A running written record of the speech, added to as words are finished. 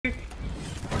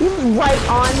He was right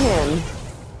on him.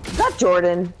 Is that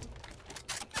Jordan?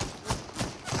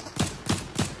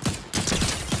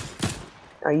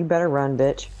 Oh, you better run,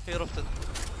 bitch. Here of the...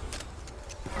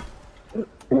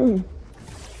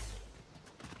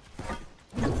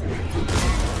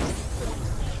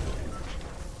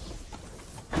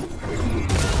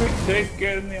 Quick,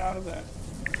 get me out of there.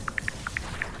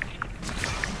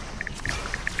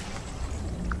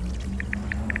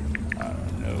 I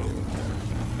don't know.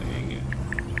 Dang it.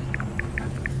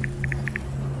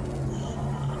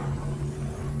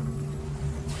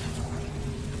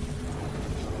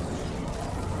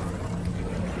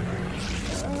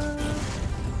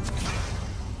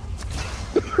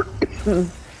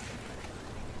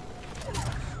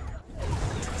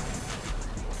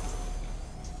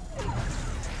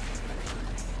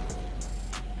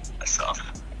 I saw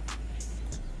that.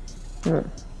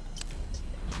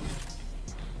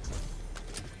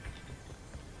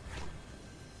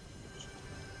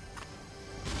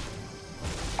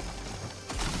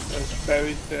 There's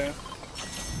berries there.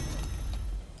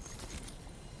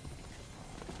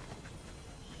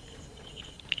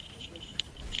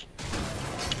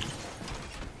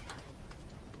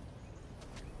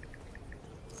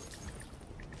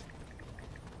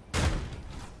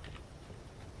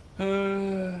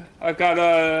 I got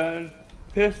a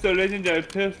pistol, legendary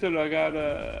pistol. I got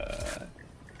a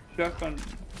shotgun.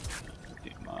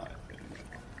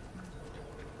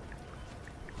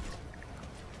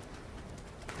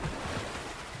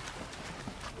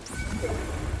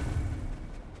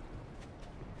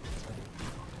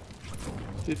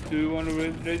 Do you want a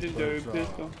legendary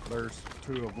pistol? There's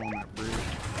 2 of them on that bridge.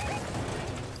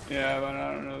 Yeah, but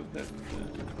I don't know if that's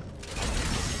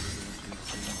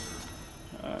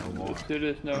still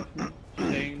is not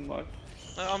saying much.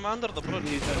 I'm under the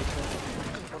bridge.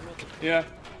 Yeah,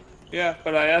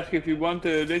 but I asked if you want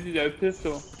a legendary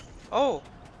pistol. Oh!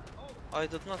 I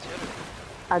did not hear it.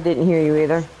 I didn't hear you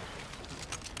either.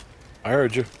 I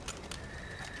heard you.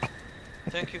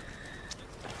 Thank you.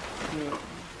 Yeah.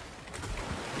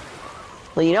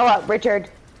 Well, you know what, Richard?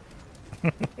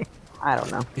 I don't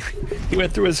know. He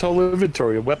went through his whole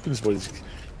inventory of weapons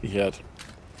he had.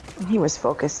 He was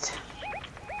focused.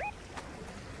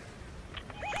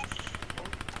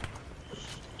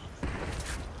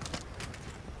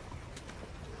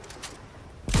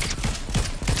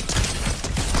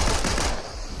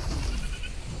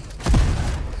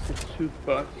 Just shoot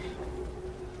butts.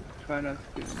 Try not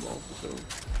to get involved with those.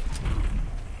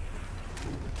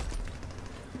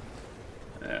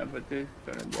 Yeah, but they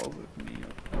got involved with me.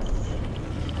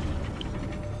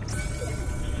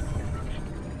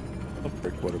 I'll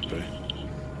break what it be.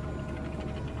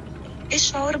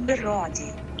 اشعر بالرعد.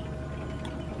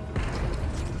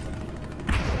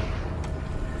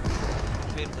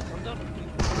 Feel the thunder?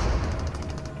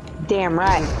 Damn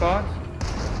right. Spots?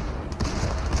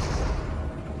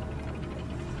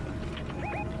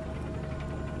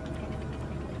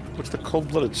 What's the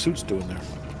cold-blooded suits doing there?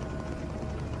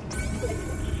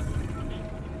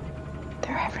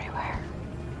 They're everywhere.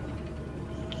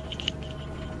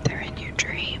 They're in your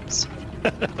dreams.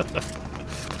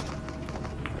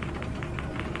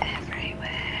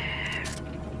 Everywhere.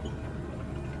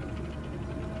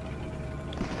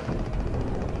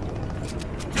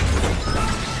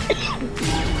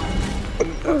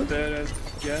 Up there, that's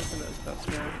Jeff, and that's up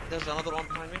there. There's another one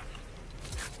behind me.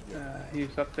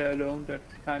 He's up there alone,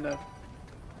 that's kind of...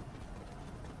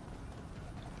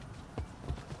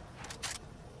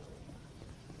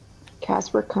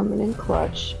 Casper coming in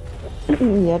clutch.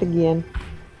 Yet again.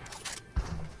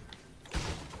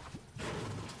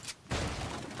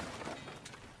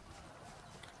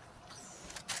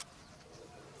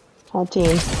 Whole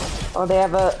team. Oh, they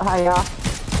have a high off.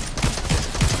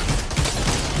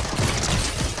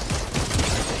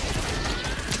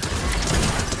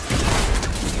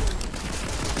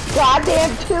 God, they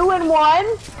have 2 in 1?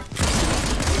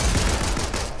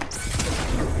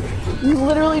 You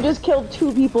literally just killed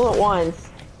 2 people at once.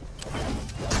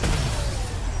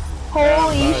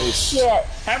 Holy shit.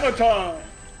 Hammer time!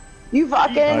 You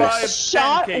fucking Nice.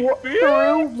 shot Pancake,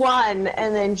 through one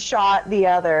and then shot the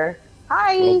other.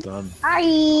 Hi. Well done.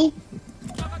 Hi.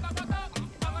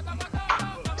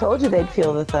 Told you they'd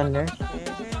feel the thunder.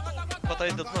 But I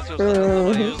did not use the thunder,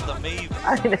 I used the Maeve.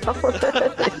 I know.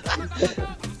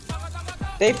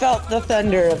 They felt the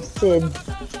thunder of Sid's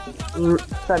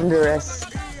thunderous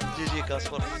GG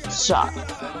Casper. shot.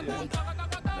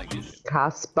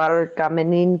 Caspar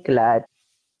coming in clutch.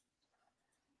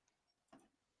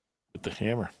 With the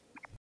hammer.